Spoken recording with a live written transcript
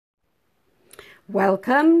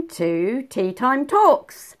Welcome to Tea Time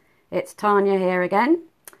Talks. It's Tanya here again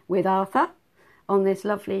with Arthur on this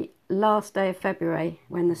lovely last day of February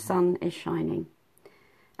when the sun is shining.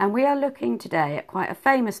 And we are looking today at quite a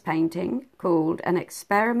famous painting called An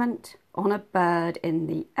Experiment on a Bird in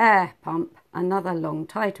the Air Pump. Another long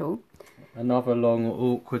title. Another long,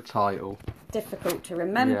 awkward title. Difficult to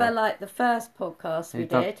remember, like the first podcast we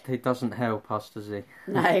did. He doesn't help us, does he?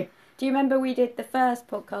 No. Do you remember we did the first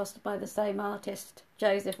podcast by the same artist,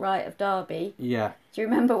 Joseph Wright of Derby? Yeah. Do you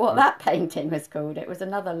remember what that painting was called? It was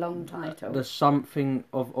another long title. The Something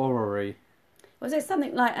of Orrery. Was it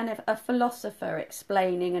something like a philosopher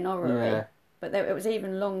explaining an orrery? Yeah. But it was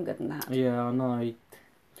even longer than that. Yeah, I know.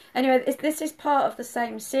 Anyway, this is part of the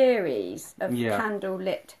same series of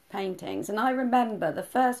candle-lit paintings. And I remember the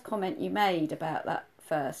first comment you made about that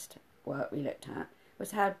first work we looked at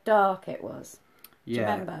was how dark it was. Do you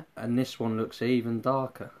remember? And this one looks even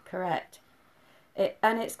darker. Correct.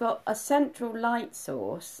 And it's got a central light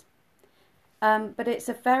source, but it's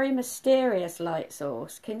a very mysterious light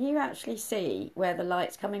source. Can you actually see where the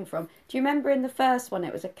light's coming from? Do you remember in the first one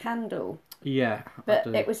it was a candle? Yeah, but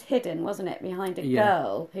it was hidden, wasn't it, behind a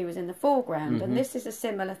girl who was in the foreground? Mm-hmm. And this is a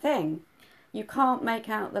similar thing. You can't make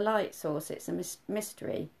out the light source. It's a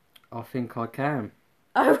mystery. I think I can.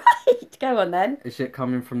 Oh, right. Go on then. Is it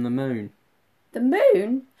coming from the moon? The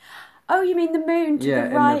moon? Oh, you mean the moon to the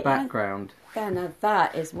right? Yeah, in the background. Now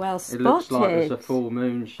that is well spotted. It looks like there's a full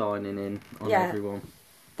moon shining in on everyone.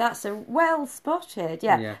 That's well spotted,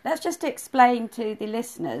 yeah. Let's just explain to the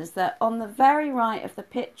listeners that on the very right of the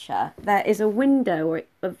picture there is a window, or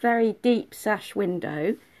a very deep sash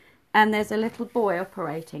window, and there's a little boy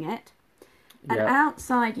operating it. And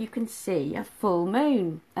outside you can see a full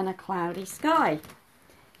moon and a cloudy sky.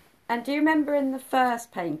 And do you remember in the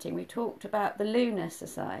first painting we talked about the Lunar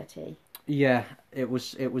Society? Yeah, it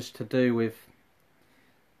was to do with...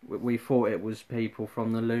 We thought it was people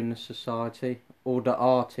from the Lunar Society, or the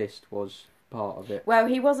artist was part of it. Well,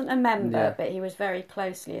 he wasn't a member, but he was very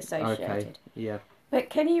closely associated. Okay, yeah. But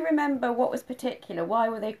can you remember what was particular? Why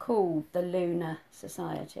were they called the Lunar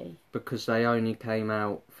Society? Because they only came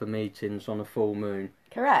out for meetings on a full moon.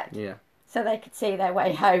 Correct. Yeah. So they could see their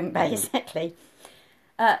way home, basically.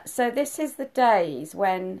 So this is the days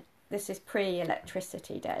when... This is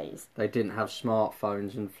pre-electricity days. They didn't have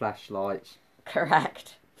smartphones and flashlights.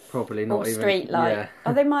 Correct. Probably not even... Or street light. Yeah.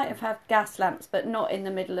 Oh, they might have had gas lamps, but not in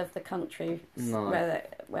the middle of the country. No.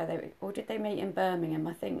 Where they... Or did they meet in Birmingham?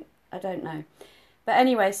 I don't know. But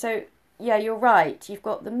anyway, so, yeah, you're right. You've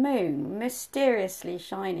got the moon mysteriously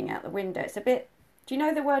shining out the window. It's a bit... Do you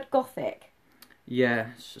know the word Gothic?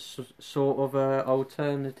 Yeah, sort of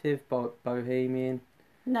alternative, bohemian.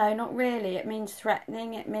 No, not really. It means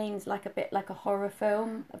threatening. It means like a horror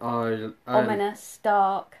film. Ominous,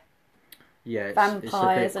 dark. Yeah,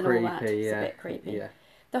 vampires and creepy, all that. It's a bit creepy. Yeah.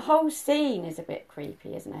 The whole scene is a bit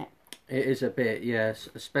creepy, isn't it? It is a bit, yes.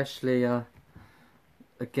 Especially,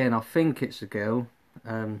 again, I think it's a girl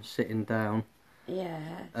sitting down.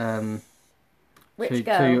 Yeah. Which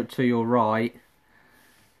girl? To your right.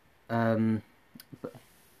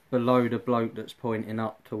 Below the bloke that's pointing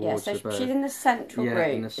up towards the bird. She's in the central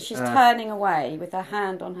group. She's turning away with her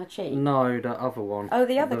hand on her cheek. No, the other one. Oh,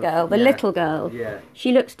 the other girl, the little girl. Yeah.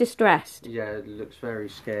 She looks distressed. Yeah, looks very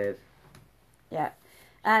scared. Yeah.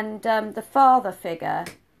 And the father figure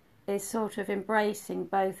is sort of embracing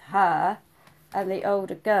both her and the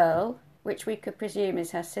older girl, which we could presume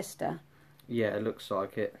is her sister. Yeah, it looks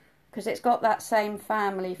like it. Because it's got that same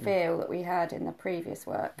family feel that we had in the previous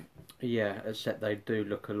work. Yeah, except they do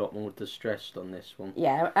look a lot more distressed on this one.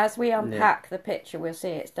 Yeah, as we unpack the picture, we'll see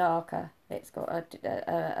it's darker. It's got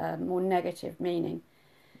a more negative meaning.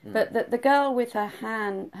 But the girl with her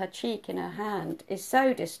cheek in her hand is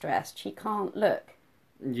so distressed she can't look.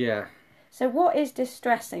 Yeah. So what is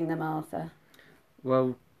distressing them, Arthur?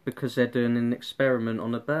 Well, because they're doing an experiment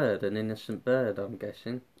on a bird, an innocent bird, I'm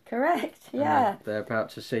guessing. Correct, yeah. They're about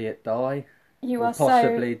to see it die.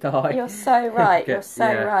 Possibly die. You're so right, you're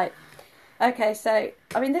so right. Okay, so,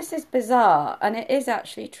 I mean, this is bizarre, and it is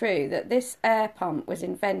actually true that this air pump was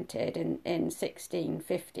invented in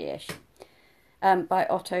 1650-ish by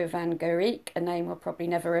Otto van Guericke, a name we'll probably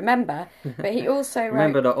never remember, but he also wrote...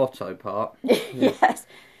 Remember the Otto part? Yes,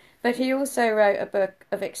 but he also wrote a book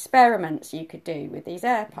of experiments you could do with these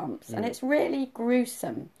air pumps, and it's really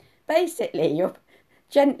gruesome. Basically, you're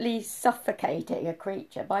gently suffocating a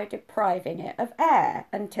creature by depriving it of air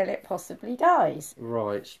until it possibly dies.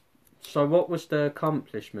 Right. So what was the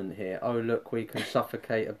accomplishment here? Oh, look, we can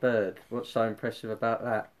suffocate a bird. What's so impressive about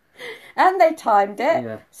that? And they timed it.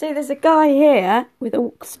 Yeah. See, there's a guy here with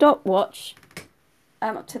a stopwatch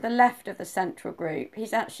to the left of the central group,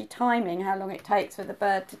 he's actually timing how long it takes for the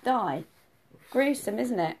bird to die. Gruesome,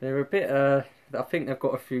 isn't it? They're a bit, I think they've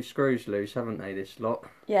got a few screws loose, haven't they, this lot?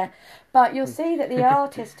 Yeah, but you'll see that the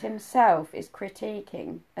artist himself is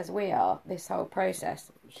critiquing, as we are, this whole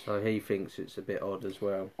process. So he thinks it's a bit odd as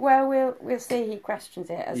well. Well, we'll see. He questions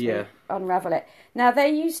it as we unravel it. Now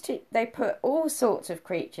they put all sorts of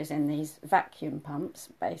creatures in these vacuum pumps.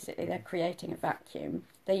 Basically, they're creating a vacuum.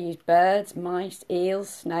 They use birds, mice, eels,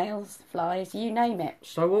 snails, flies, you name it.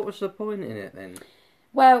 So what was the point in it then?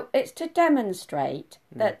 Well, it's to demonstrate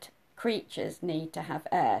that creatures need to have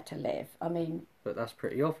air to live. I mean... But that's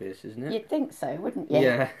pretty obvious, isn't it? You'd think so, wouldn't you?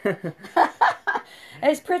 Yeah.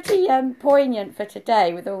 It's pretty poignant for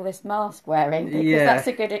today with all this mask wearing, because that's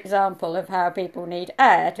a good example of how people need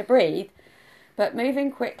air to breathe. But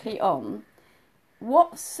moving quickly on,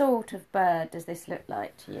 what sort of bird does this look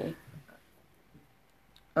like to you?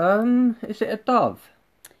 Is it a dove?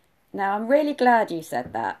 Now, I'm really glad you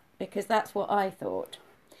said that, because that's what I thought.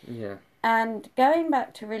 Yeah. And going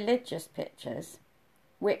back to religious pictures,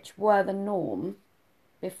 which were the norm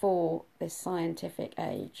before this scientific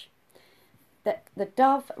age, that the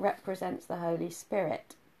dove represents the Holy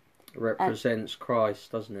Spirit. Represents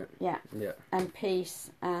Christ, doesn't it? Yeah. Yeah. And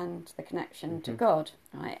peace and the connection to God,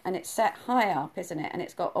 right? And it's set high up, isn't it? And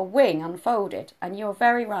it's got a wing unfolded. And you're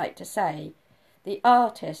very right to say the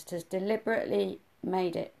artist has deliberately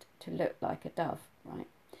made it to look like a dove, right?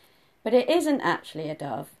 But it isn't actually a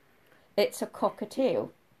dove. It's a cockatiel.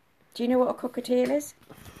 Do you know what a cockatiel is?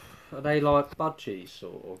 Are they like budgies,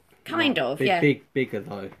 sort of? Kind of, yeah. Bigger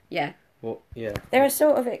though. Yeah. What? Yeah. They're a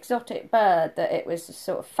sort of exotic bird that it was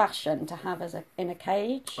sort of fashioned to have as in a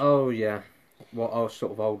cage. Oh yeah, what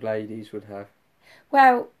sort of old ladies would have.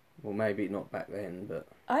 Well, maybe not back then, but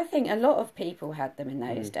I think a lot of people had them in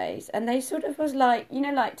those days, and they sort of was like, you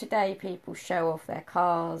know, like today people show off their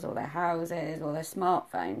cars or their houses or their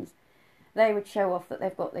smartphones. They would show off that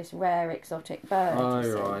they've got this rare exotic bird. Oh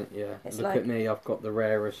right, yeah. It's Look at me, I've got the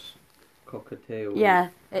rarest cockatiel. Yeah,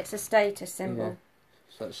 it's a status symbol. Yeah.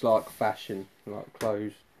 So it's like fashion, like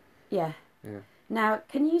clothes. Yeah. Yeah. Now,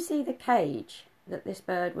 can you see the cage that this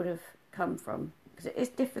bird would have come from? Because it is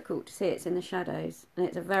difficult to see. It's in the shadows, and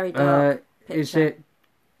it's a very dark picture. Is it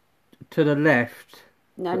to the left?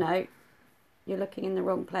 No. You're looking in the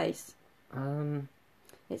wrong place.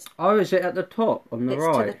 Is it at the top on the right?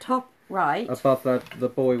 It's to the top right. Above the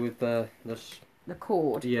boy with the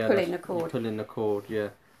cord. Yeah, pulling the cord. Pulling the cord. Yeah.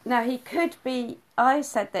 Now, he could be... I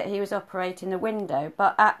said that he was operating the window,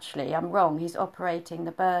 but actually, I'm wrong. He's operating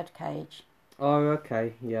the bird cage. Oh,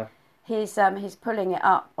 okay, yeah. He's pulling it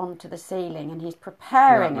up onto the ceiling, and he's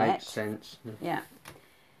preparing it. That makes sense. Yeah.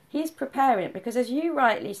 He's preparing it because, as you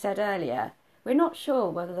rightly said earlier, we're not sure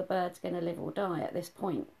whether the bird's going to live or die at this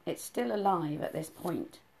point. It's still alive at this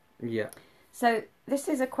point. Yeah. So, this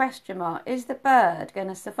is a question mark. Is the bird going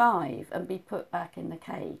to survive and be put back in the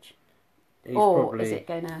cage? Is it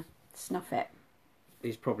going to snuff it?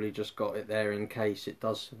 He's probably just got it there in case it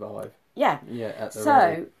does survive. Yeah. Yeah.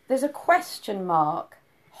 So there's a question mark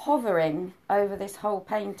hovering over this whole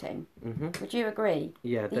painting. Mm-hmm. Would you agree?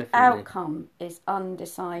 Yeah, definitely. The outcome is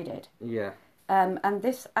undecided. Yeah. And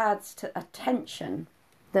this adds to a tension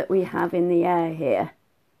that we have in the air here.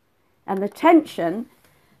 And the tension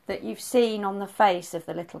that you've seen on the face of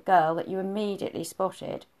the little girl that you immediately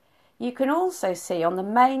spotted, you can also see on the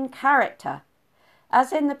main character.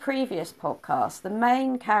 As in the previous podcast, the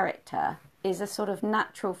main character is a sort of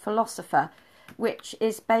natural philosopher, which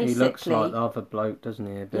is basically... He looks like the other bloke, doesn't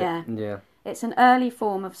he? A bit? Yeah. It's an early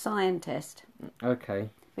form of scientist. Okay.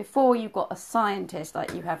 Before you got a scientist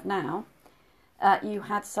like you have now, you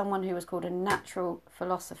had someone who was called a natural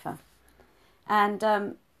philosopher. And,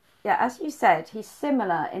 as you said, he's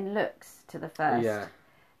similar in looks to the first. Yeah.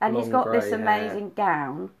 And he's got this hair. amazing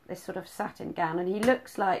gown, this sort of satin gown, and he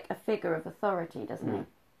looks like a figure of authority, doesn't he?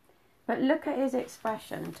 But look at his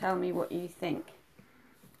expression and tell me what you think.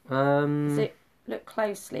 Look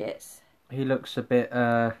closely. He looks a bit,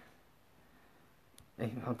 I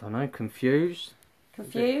don't know, confused.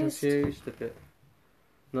 Confused? A bit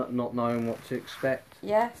not knowing what to expect.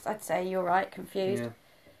 Yes, I'd say you're right, confused. Yeah.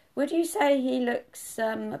 Would you say he looks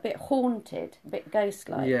a bit haunted, a bit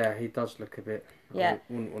ghost-like? Yeah, he does look a bit. Yeah. I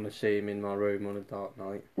wouldn't want to see him in my room on a dark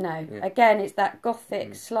night. No. Yeah. Again, it's that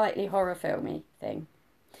gothic, slightly horror filmy thing.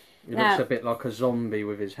 He looks a bit like a zombie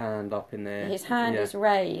with his hand up in there. His hand is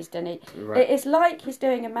raised, and it is like he's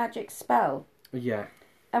doing a magic spell. Yeah.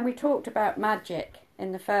 And we talked about magic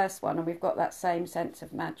in the first one, and we've got that same sense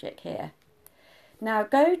of magic here. Now,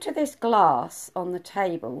 go to this glass on the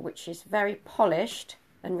table, which is very polished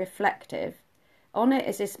and reflective. On it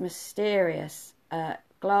is this mysterious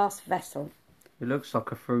glass vessel. It looks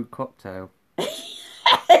like a fruit cocktail.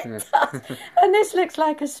 It does. And this looks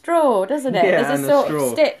like a straw, doesn't it? Yeah, There's and a sort a straw.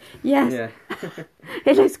 of stick. Yes. Yeah.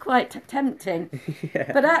 It looks quite tempting.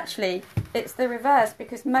 Yeah. But actually, it's the reverse,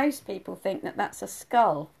 because most people think that that's a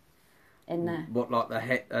skull in there. What, like the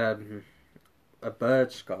head, a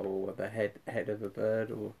bird skull, or the head of a bird,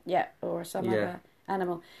 or Yeah, or some other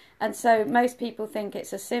animal. And so most people think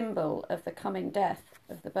it's a symbol of the coming death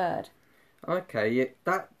of the bird. Okay, yeah,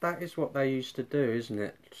 that is what they used to do, isn't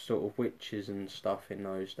it? Sort of witches and stuff in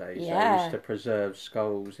those days. Yeah. They used to preserve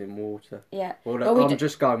skulls in water. Yeah. Well, I'm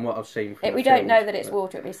just going what I've seen from we the don't films, know that it's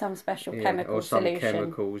water. It'd be some special chemical or some solution.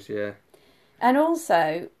 chemicals, yeah. And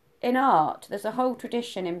also, in art, there's a whole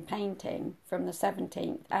tradition in painting from the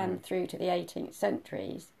 17th and through to the 18th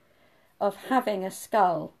centuries of having a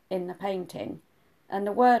skull in the painting. And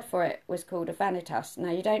the word for it was called a vanitas. Now,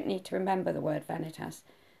 you don't need to remember the word vanitas,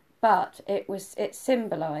 but it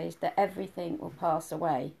symbolised that everything will pass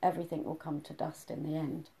away, everything will come to dust in the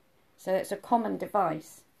end. So it's a common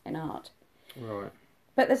device in art. Right.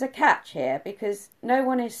 But there's a catch here, because no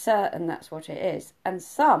one is certain that's what it is. And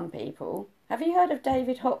some people... Have you heard of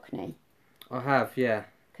David Hockney? I have, yeah.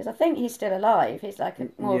 Because I think he's still alive. He's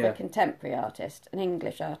like more of a contemporary artist, an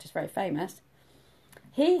English artist, very famous.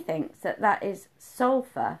 He thinks that is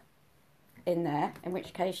sulphur in there, in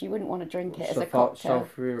which case you wouldn't want to drink it as a cocktail.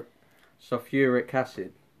 Sulfuric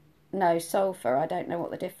acid. No, sulphur. I don't know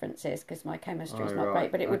what the difference is, because my chemistry's not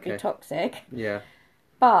great, but it would be toxic. Yeah.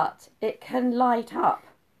 But it can light up.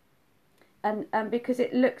 And because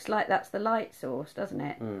it looks like that's the light source, doesn't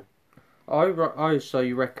it? Mm. So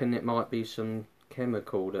you reckon it might be some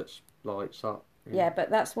chemical that lights up? Yeah, but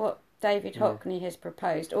that's what David Hockney has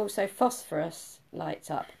proposed. Also, phosphorus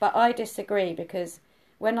lights up. But I disagree, because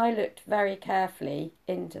when I looked very carefully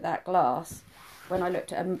into that glass, when I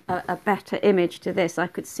looked at a better image to this, I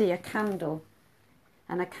could see a candle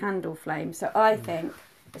and a candle flame. So I think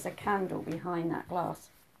there's a candle behind that glass.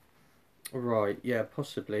 Right, yeah,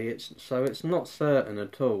 possibly. It's not certain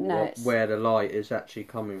at all where the light is actually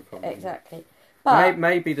coming from. Exactly. But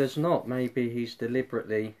maybe there's not. Maybe he's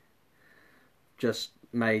deliberately just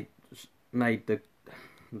made it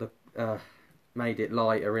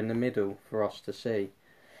lighter in the middle for us to see.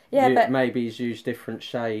 Yeah, but maybe he's used different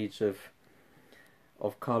shades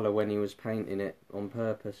of colour when he was painting it on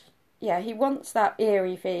purpose. Yeah, he wants that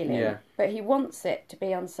eerie feeling, but he wants it to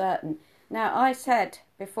be uncertain. Now, I said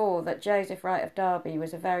before that Joseph Wright of Derby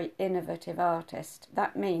was a very innovative artist.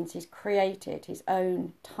 That means he's created his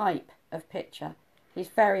own type of picture. He's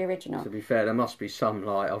very original. To be fair, there must be some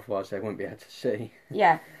light, otherwise they wouldn't be able to see.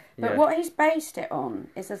 Yeah, but what he's based it on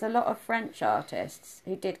is there's a lot of French artists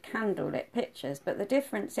who did candlelit pictures, but the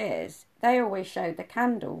difference is they always showed the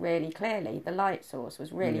candle really clearly. The light source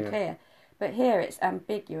was really clear. But here it's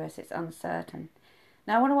ambiguous, it's uncertain.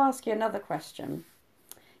 Now, I want to ask you another question.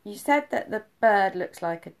 You said that the bird looks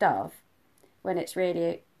like a dove when it's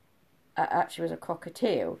really actually was a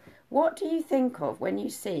cockatiel. What do you think of when you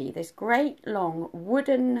see this great long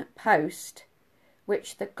wooden post,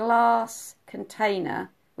 which the glass container,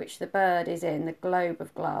 which the bird is in, the globe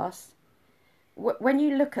of glass, when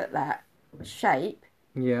you look at that shape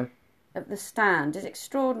of the stand, is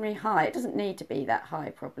extraordinarily high. It doesn't need to be that high,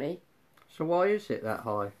 probably. So why is it that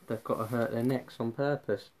high? They've got to hurt their necks on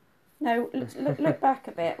purpose. No, look back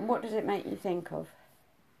a bit. What does it make you think of?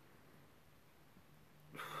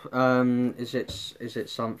 Is it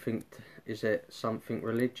something? Is it something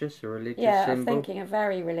religious? A religious symbol? Yeah, I'm thinking a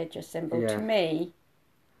very religious symbol. Yeah. To me,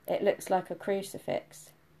 it looks like a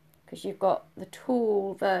crucifix, because you've got the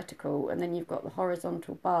tall vertical and then you've got the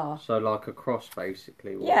horizontal bar. So like a cross,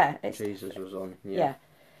 basically. What Jesus was on. Yeah.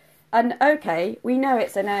 And okay, we know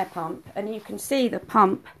it's an air pump, and you can see the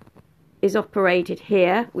pump is operated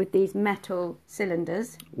here with these metal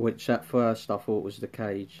cylinders. Which at first I thought was the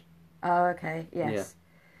cage. Oh, okay, yes.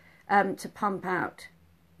 Yeah. To pump out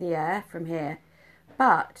the air from here.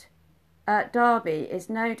 But Derby is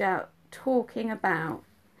no doubt talking about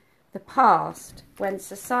the past when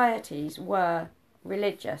societies were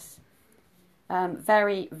religious.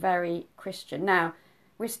 Very, very Christian. Now,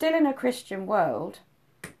 we're still in a Christian world,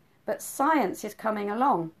 but science is coming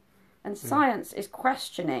along, and science is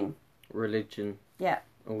questioning religion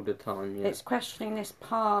all the time. It's questioning this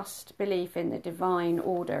past belief in the divine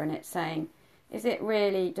order, and it's saying, does it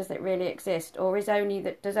really exist, or does only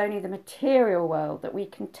the material world that we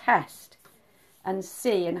can test and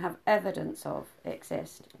see and have evidence of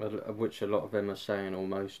exist? Well, which a lot of them are saying, or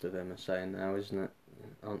most of them are saying now, isn't it?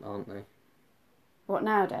 Aren't they? What,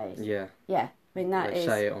 nowadays? Yeah. I mean, they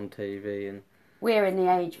say it on TV, and we're in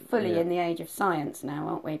the age, fully in the age of science now,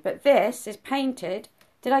 aren't we? But this is painted.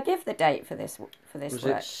 Did I give the date for this work? Was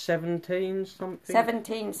it 17 something?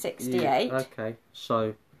 1768. Yeah, okay,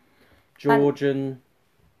 so Georgian.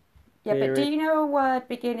 Yeah, but do you know a word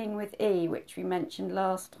beginning with E, which we mentioned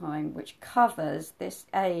last time, which covers this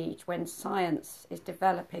age when science is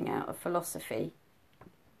developing out of philosophy?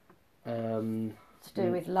 To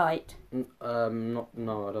do with light. No,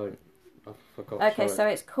 I don't. I forgot. Okay, so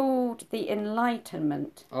it's called the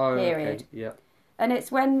Enlightenment period. Okay, yeah. And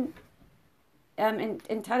it's when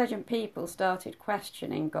intelligent people started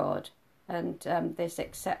questioning God and this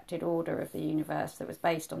accepted order of the universe that was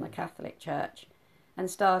based on the Catholic Church, and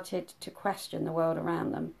started to question the world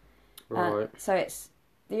around them. Right. So it's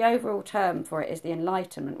the overall term for it is the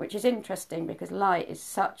Enlightenment, which is interesting because light is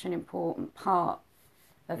such an important part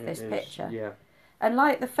of this picture. Yeah. And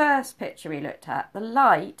like the first picture we looked at, the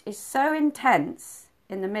light is so intense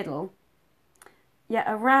in the middle, yet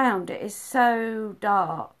around it is so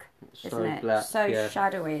dark, isn't it? Black, so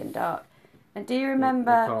shadowy and dark. And do you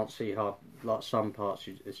remember? You can't see how, like some parts,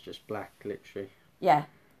 it's just black, literally. Yeah.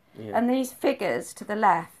 And these figures to the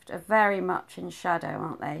left are very much in shadow,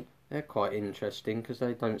 aren't they? They're quite interesting because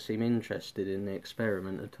they don't seem interested in the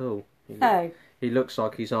experiment at all. He looks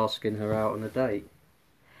like he's asking her out on a date.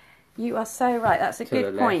 You are so right. That's a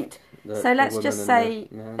good point. So let's just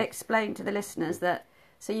explain to the listeners that.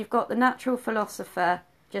 So you've got the natural philosopher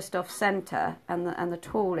just off centre and the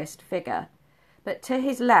tallest figure, but to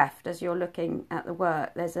his left, as you're looking at the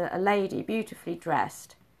work, there's a lady beautifully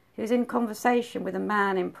dressed who's in conversation with a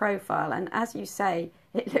man in profile, and as you say,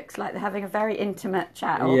 it looks like they're having a very intimate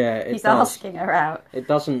chat. He's asking her out. It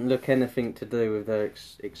doesn't look anything to do with their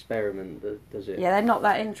experiment, does it? Yeah, they're not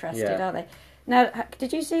that interested, are they? Now,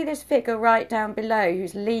 did you see this figure right down below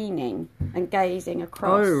who's leaning and gazing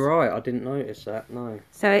across? Oh, right, I didn't notice that, no.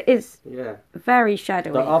 So it is very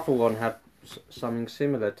shadowy. The other one had something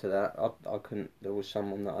similar to that. I couldn't, there was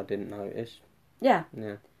someone that I didn't notice. Yeah.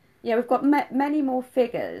 Yeah. Yeah, we've got many more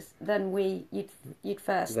figures than you'd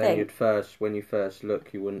first think. When you first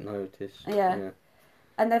look, you wouldn't notice. Yeah.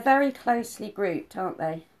 And they're very closely grouped, aren't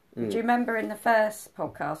they? Do you remember in the first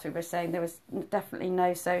podcast we were saying there was definitely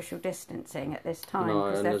no social distancing at this time? No,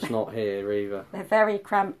 and there's not here either. They're very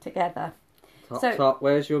cramped together. Tut,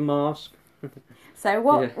 where's your mask? So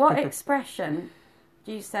what expression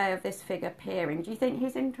do you say of this figure peering? Do you think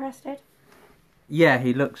he's interested? Yeah,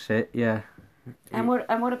 he looks it, yeah. And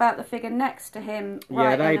what about the figure next to him?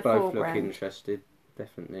 Right, they in the both foreground? look interested,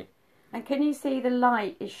 definitely. And can you see the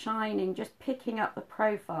light is shining, just picking up the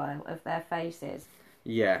profile of their faces?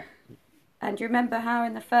 Yeah. And do you remember how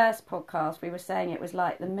in the first podcast we were saying it was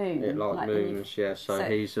like the moon? Like moons, yeah. So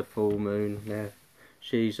he's a full moon, yeah.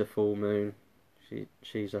 She's a full moon.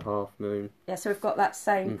 She's a half moon. Yeah, so we've got that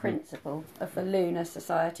same principle of the lunar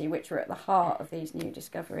society, which are at the heart of these new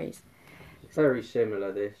discoveries. Very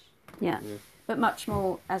similar, this. Yeah. But much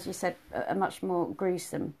more, as you said, much more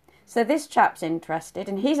gruesome. So this chap's interested,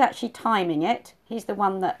 and he's actually timing it. He's the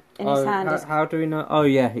one that in his hand is... How do we know? Oh,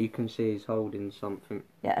 yeah, you can see he's holding something.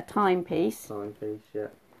 Yeah, a timepiece. Timepiece, yeah.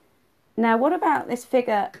 Now, what about this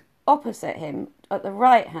figure opposite him, at the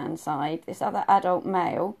right-hand side, this other adult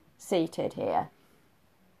male seated here?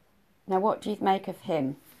 Now, what do you make of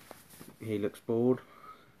him? He looks bored.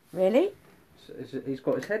 Really? He's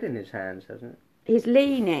got his head in his hands, hasn't he? He's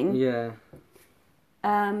leaning. Yeah.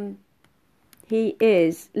 He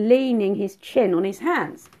is leaning his chin on his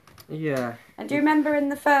hands. Yeah. And do you remember in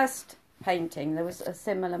the first painting there was a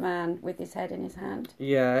similar man with his head in his hand?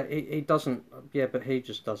 Yeah, he doesn't... Yeah, but he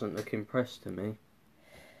just doesn't look impressed to me.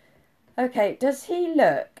 Okay, does he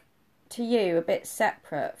look to you a bit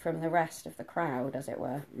separate from the rest of the crowd, as it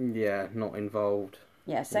were? Yeah, not involved.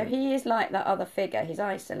 Yeah, so he is like that other figure. He's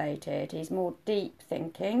isolated. He's more deep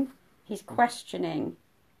thinking. He's questioning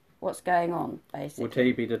what's going on, basically. Would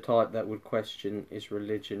he be the type that would question, is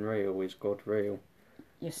religion real? Is God real?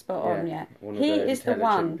 You're spot on, yeah. One of the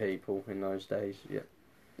intelligent people in those days, yeah.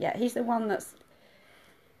 Yeah, he's the one that's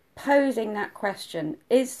posing that question.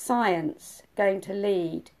 Is science going to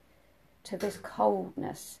lead to this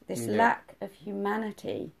coldness, this lack of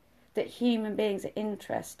humanity, that human beings are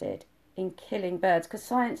interested in killing birds? Because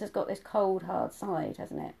science has got this cold, hard side,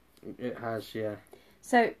 hasn't it? It has, yeah.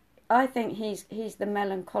 So I think he's the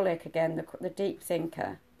melancholic again, the deep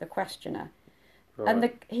thinker, the questioner. Right.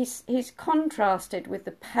 And he's contrasted with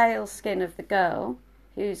the pale skin of the girl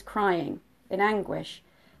who's crying in anguish.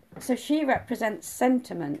 So she represents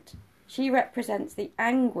sentiment. She represents the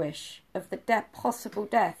anguish of the possible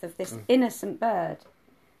death of this innocent bird.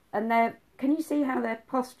 And can you see how their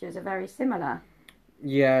postures are very similar?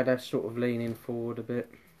 Yeah, they're sort of leaning forward a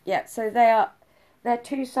bit. Yeah, so they are... they're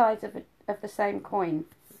two sides of the same coin.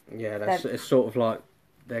 Yeah, it's sort of like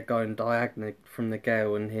they're going diagonally from the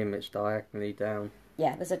Gael, and him it's diagonally down.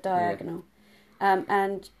 Yeah, there's a diagonal. Yeah.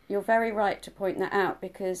 And you're very right to point that out,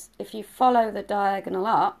 because if you follow the diagonal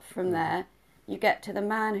up from there, you get to the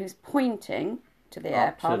man who's pointing to the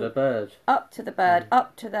air pump. Up to the bird. Up to the bird,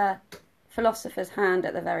 up to the philosopher's hand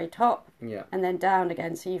at the very top, and then down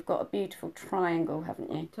again. So you've got a beautiful triangle,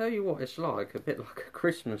 haven't you? I'll tell you what it's like, a bit like a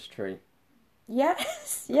Christmas tree.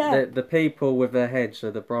 Yes, yeah. The people with their heads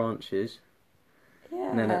are the branches. Yeah.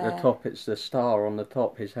 And then at the top it's the star on the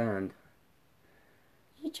top, his hand.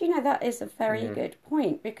 Do you know, that is a very good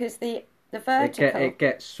point, because the vertical... It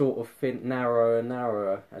gets sort of narrower and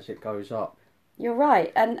narrower as it goes up. You're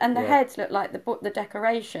right, and the heads look like the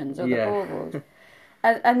decorations or the baubles.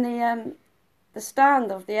 And the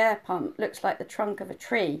stand of the air pump looks like the trunk of a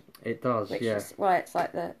tree. It does, which is why it's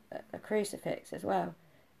like a crucifix as well.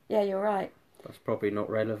 Yeah, you're right. That's probably not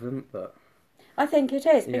relevant, but... I think it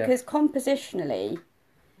is, because compositionally,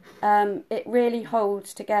 it really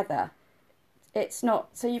holds together. It's not...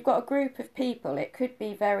 So you've got a group of people, it could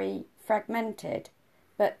be very fragmented,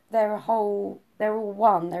 but they're all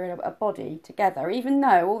one, they're a body together. Even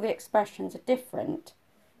though all the expressions are different,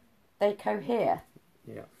 they cohere.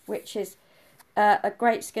 Yeah. Which is a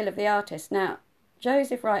great skill of the artist. Now,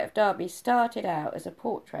 Joseph Wright of Derby started out as a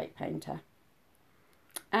portrait painter.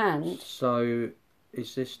 And... So,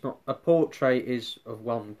 is this not... A portrait is of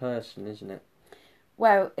one person, isn't it?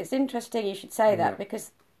 Well, it's interesting you should say that,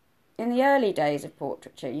 because in the early days of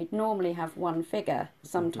portraiture, you'd normally have one figure,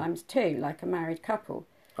 sometimes two, like a married couple.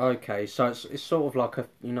 Okay, so it's sort of like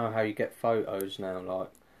you know how you get photos now, like...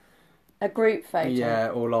 A group photo. Yeah,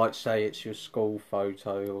 or like, say it's your school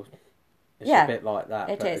photo, or... It's a bit like that,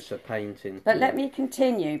 but it's a painting. But let me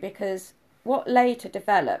continue, because what later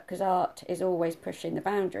developed, because art is always pushing the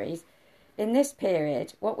boundaries, in this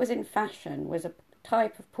period, what was in fashion was a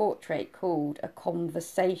type of portrait called a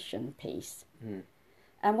conversation piece.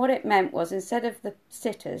 And what it meant was, instead of the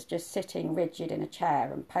sitters just sitting rigid in a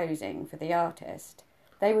chair and posing for the artist,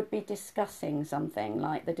 they would be discussing something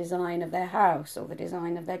like the design of their house or the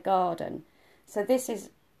design of their garden. So this is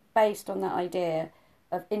based on that idea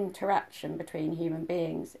of interaction between human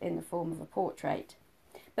beings in the form of a portrait.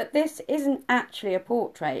 But this isn't actually a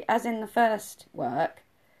portrait, as in the first work.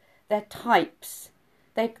 They're types.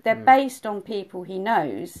 They're based on people he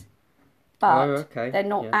knows, but they're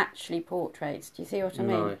not actually portraits. Do you see what I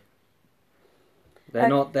mean?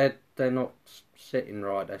 No. They're not sitting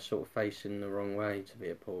right. They're sort of facing the wrong way to be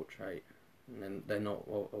a portrait. And they're not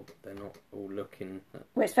all looking...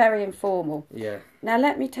 Well, it's very informal. Yeah. Now,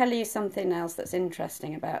 let me tell you something else that's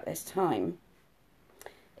interesting about this time,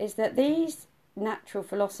 is that these natural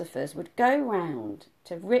philosophers would go round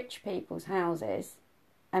to rich people's houses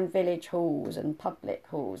and village halls and public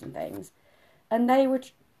halls and things, and they would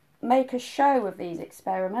make a show of these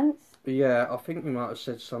experiments. Yeah, I think we might have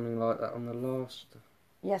said something like that on the last...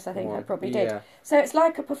 Yes, I think I probably did. So it's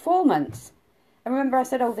like a performance. And remember I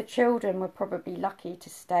said, the children were probably lucky to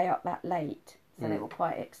stay up that late, so they were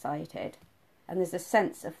quite excited. And there's a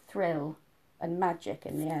sense of thrill and magic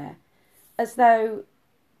in the air, as though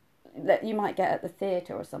that you might get at the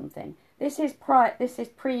theatre or something. This is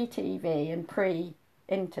pre-TV and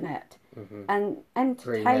pre-internet, and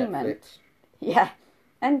entertainment.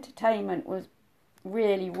 Entertainment was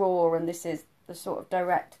really raw, and this is the sort of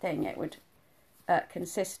direct thing it would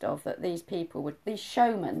consist of. That these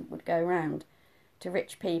showmen would go round to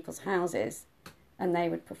rich people's houses, and they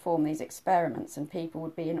would perform these experiments, and people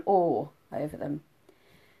would be in awe over them.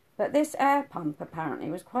 But this air pump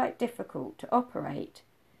apparently was quite difficult to operate,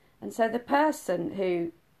 and so the person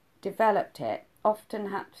who developed it often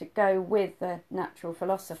had to go with the natural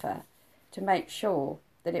philosopher to make sure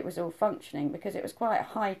that it was all functioning, because it was quite a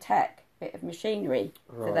high-tech bit of machinery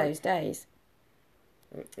for those days.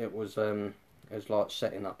 It was like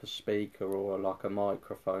setting up a speaker or like a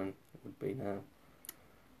microphone would be now.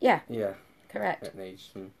 Yeah. Yeah. Correct. It needs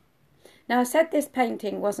some... Now, I said this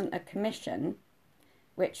painting wasn't a commission,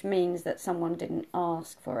 which means that someone didn't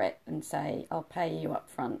ask for it and say, I'll pay you up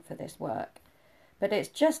front for this work. But it's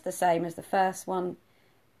just the same as the first one.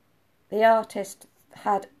 The artist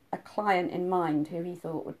had a client in mind who he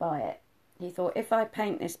thought would buy it. He thought, if I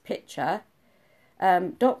paint this picture,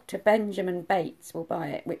 Dr. Benjamin Bates will buy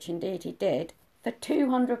it, which indeed he did, for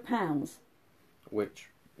 £200. Which,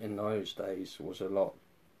 in those days, was a lot.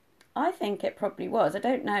 I think it probably was. I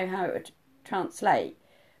don't know how it would translate,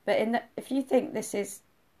 but if you think this is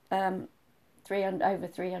over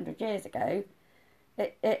 300 years ago,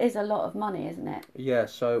 it is a lot of money, isn't it? Yeah,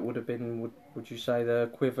 so it would have been, would you say, the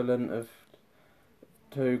equivalent of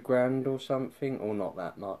 $2,000 or something, or not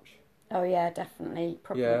that much. Oh yeah, definitely,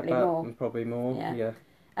 Probably more. Yeah.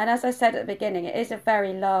 And as I said at the beginning, it is a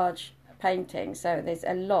very large painting, so there's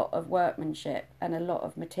a lot of workmanship and a lot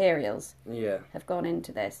of materials have gone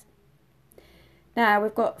into this. Now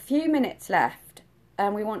we've got a few minutes left,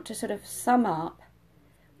 and we want to sort of sum up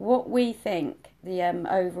what we think the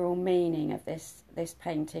overall meaning of this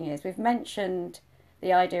painting is. We've mentioned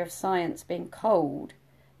the idea of science being cold,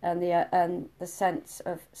 and the sense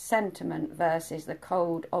of sentiment versus the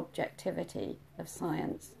cold objectivity of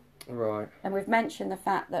science. Right. And we've mentioned the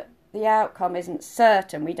fact that the outcome isn't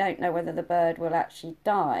certain. We don't know whether the bird will actually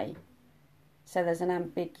die. So there's an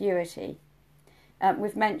ambiguity.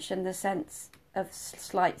 We've mentioned the sense of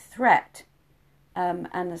slight threat and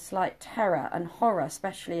a slight terror and horror,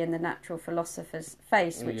 especially in the natural philosopher's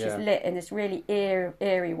face, which is lit in this really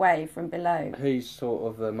eerie way from below. He's sort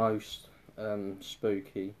of the most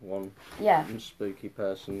spooky one. Yeah. Spooky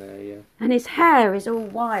person there, yeah. And his hair is all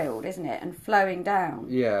wild, isn't it? And flowing down.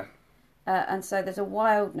 Yeah. And so there's a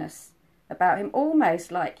wildness about him,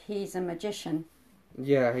 almost like he's a magician.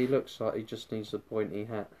 Yeah, he looks like he just needs a pointy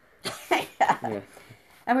hat. Yeah.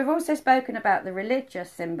 And we've also spoken about the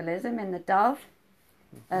religious symbolism in the dove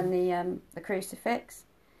and the crucifix.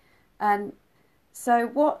 And so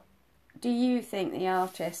what do you think the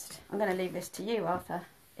artist, I'm going to leave this to you, Arthur,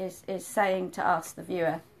 is saying to us, the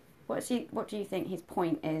viewer? What do you think his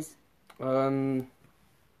point is?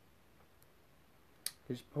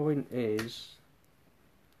 His point is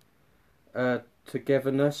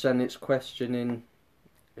togetherness, and it's questioning.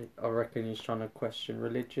 I reckon he's trying to question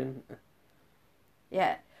religion.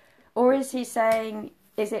 Yeah. Or is he saying,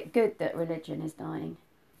 is it good that religion is dying?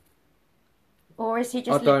 Or is he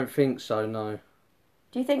just... I don't think so, no.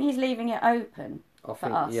 Do you think he's leaving it open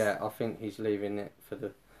for us? Yeah, I think he's leaving it for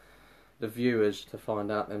the viewers to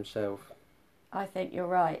find out themselves. I think you're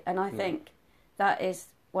right. And I think that is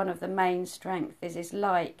one of the main strengths, is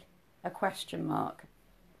like a question mark.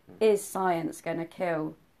 Is science going to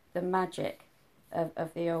kill the magic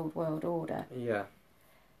of the old world order? Yeah.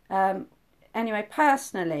 Anyway,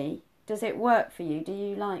 personally, does it work for you? Do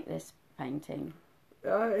you like this painting?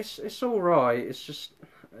 It's all right. It's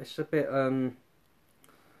a bit. I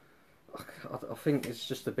think it's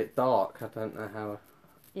just a bit dark. I don't know how.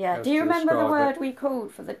 Yeah. Do you remember the word we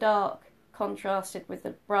called for the dark contrasted with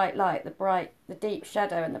the bright light, the deep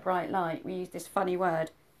shadow and the bright light? We used this funny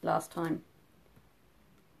word last time.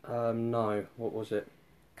 No. What was it?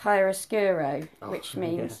 Chiaroscuro, which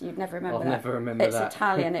means you'd never remember that. I'll never remember that. It's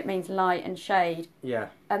Italian. It means light and shade. Yeah.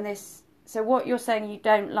 And this. So what you're saying you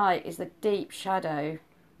don't like is the deep shadow.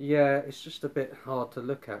 Yeah, it's just a bit hard to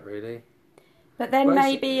look at, really. But then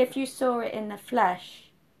maybe if you saw it in the flesh,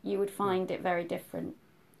 you would find it very different.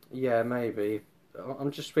 Yeah, maybe. I'm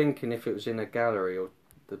just thinking if it was in a gallery, or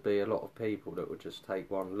there'd be a lot of people that would just take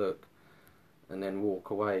one look and then walk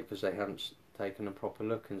away because they haven't taken a proper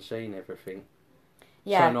look and seen everything.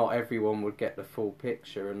 Yeah. So not everyone would get the full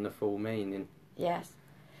picture and the full meaning. Yes.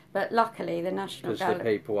 But luckily the National Gallery... Because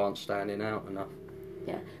the people aren't standing out enough.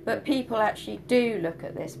 Yeah, but people actually do look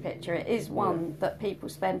at this picture. It is one that people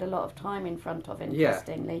spend a lot of time in front of,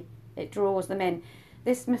 interestingly. Yeah. It draws them in.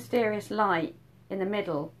 This mysterious light in the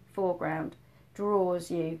middle, foreground, draws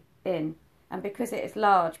you in. And because it is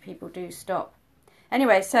large, people do stop.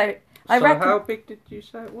 Anyway, so how big did you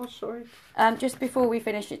say it was, sorry? Just before we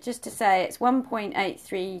finish it, just to say it's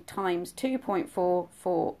 1.83 times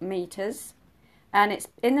 2.44 metres. And it's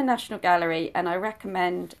in the National Gallery, and I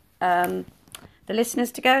recommend the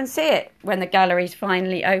listeners to go and see it when the gallery's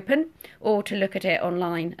finally open, or to look at it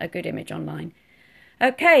online, a good image online.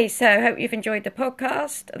 Okay, so hope you've enjoyed the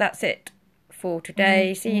podcast. That's it for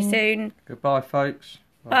today. See you soon. Goodbye, folks.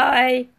 Bye.